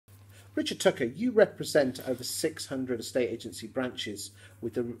Richard Tucker, you represent over 600 estate agency branches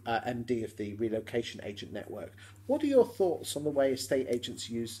with the MD of the Relocation Agent Network. What are your thoughts on the way estate agents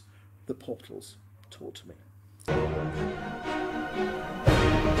use the portals? Talk to me.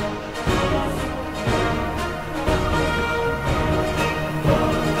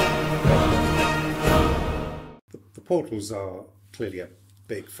 The portals are clearly a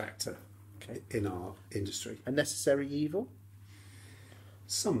big factor in our industry. A necessary evil?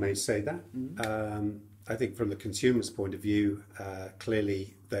 Some may say that. I think from the consumer's point of view,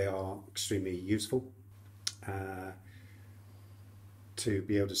 clearly they are extremely useful to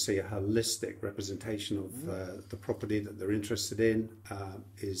be able to see a holistic representation of the property that they're interested in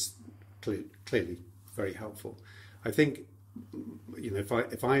is clearly very helpful. I think, you know,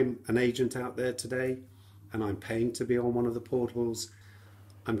 if I'm an agent out there today and I'm paying to be on one of the portals,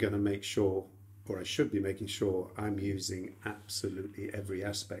 I'm going to make sure, or I should be making sure, I'm using absolutely every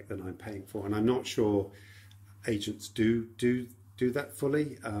aspect that I'm paying for. And I'm not sure agents do that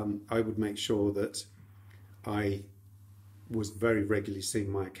fully. I would make sure that I was very regularly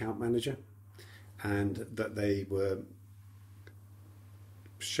seeing my account manager and that they were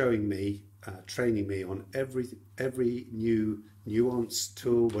showing me, training me on every new nuance,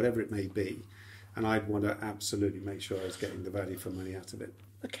 tool, whatever it may be. And I'd want to absolutely make sure I was getting the value for money out of it.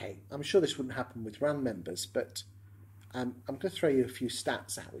 Okay, I'm sure this wouldn't happen with RAN members, but I'm going to throw you a few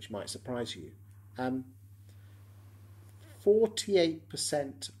stats out which might surprise you.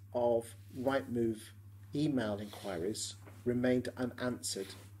 48% of Rightmove email inquiries remained unanswered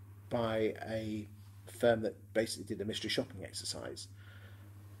by a firm that basically did a mystery shopping exercise.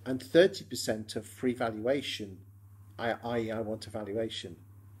 And 30% of free valuation, i.e. I want a valuation,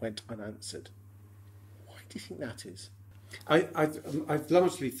 went unanswered. Why do you think that is? I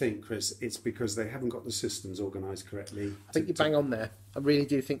largely think, Chris, it's because they haven't got the systems organised correctly. I think you bang on there. I really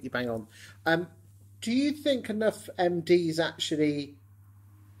do think you bang on. Do you think enough MDs actually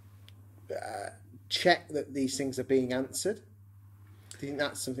check that these things are being answered? Do you think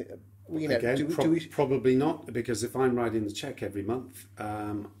that's something that, you know? Again, probably not, because if I'm writing the cheque every month,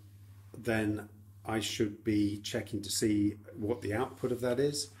 then I should be checking to see what the output of that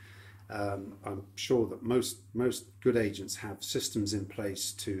is. I'm sure that most good agents have systems in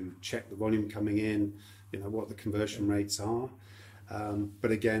place to check the volume coming in, you know, what the conversion rates are.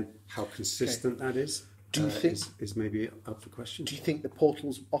 But again, how consistent that is, is maybe up for question. Do you think the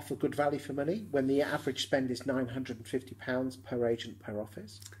portals offer good value for money when the average spend is £950 per agent per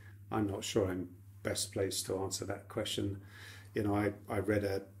office? I'm not sure I'm best placed to answer that question. You know, I read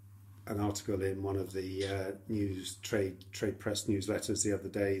an article in one of the trade press newsletters the other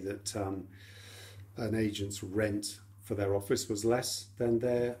day that an agent's rent for their office was less than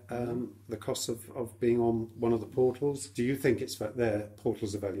their the cost of being on one of the portals. Do you think their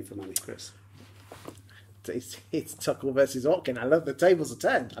portals are value for money, Chris? It's Tucker versus Watkin. I love the tables are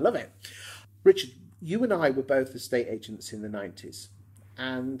turned. I love it. Richard, you and I were both estate agents in the 90s,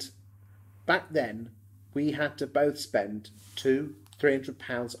 and back then we had to both spend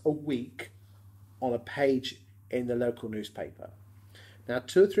 £200-300 a week on a page in the local newspaper. Now,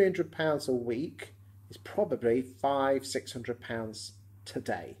 £200-300 a week is probably £500-600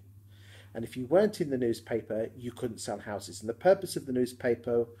 today. And if you weren't in the newspaper, you couldn't sell houses. And the purpose of the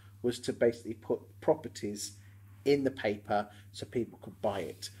newspaper was to basically put properties in the paper so people could buy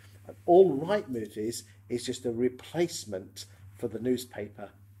it. And all Rightmove is just a replacement for the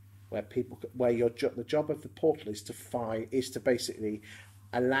newspaper, where the job of the portal is to basically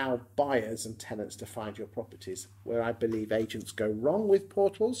allow buyers and tenants to find your properties. Where I believe agents go wrong with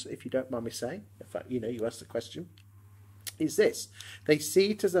portals, if you don't mind me saying, in fact, you know, you asked the question, is this: they see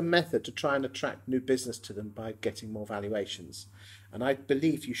it as a method to try and attract new business to them by getting more valuations. And I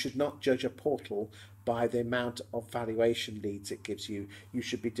believe you should not judge a portal by the amount of valuation leads it gives you. You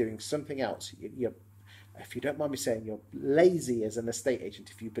should be doing something else. If you don't mind me saying, you're lazy as an estate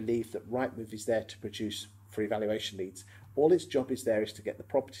agent if you believe that Rightmove is there to produce free valuation leads. All its job is to get the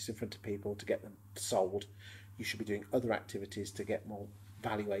properties in front of people, to get them sold. You should be doing other activities to get more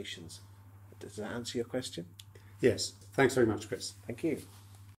valuations. Does that answer your question? Yes. Thanks very much, Chris. Thank you.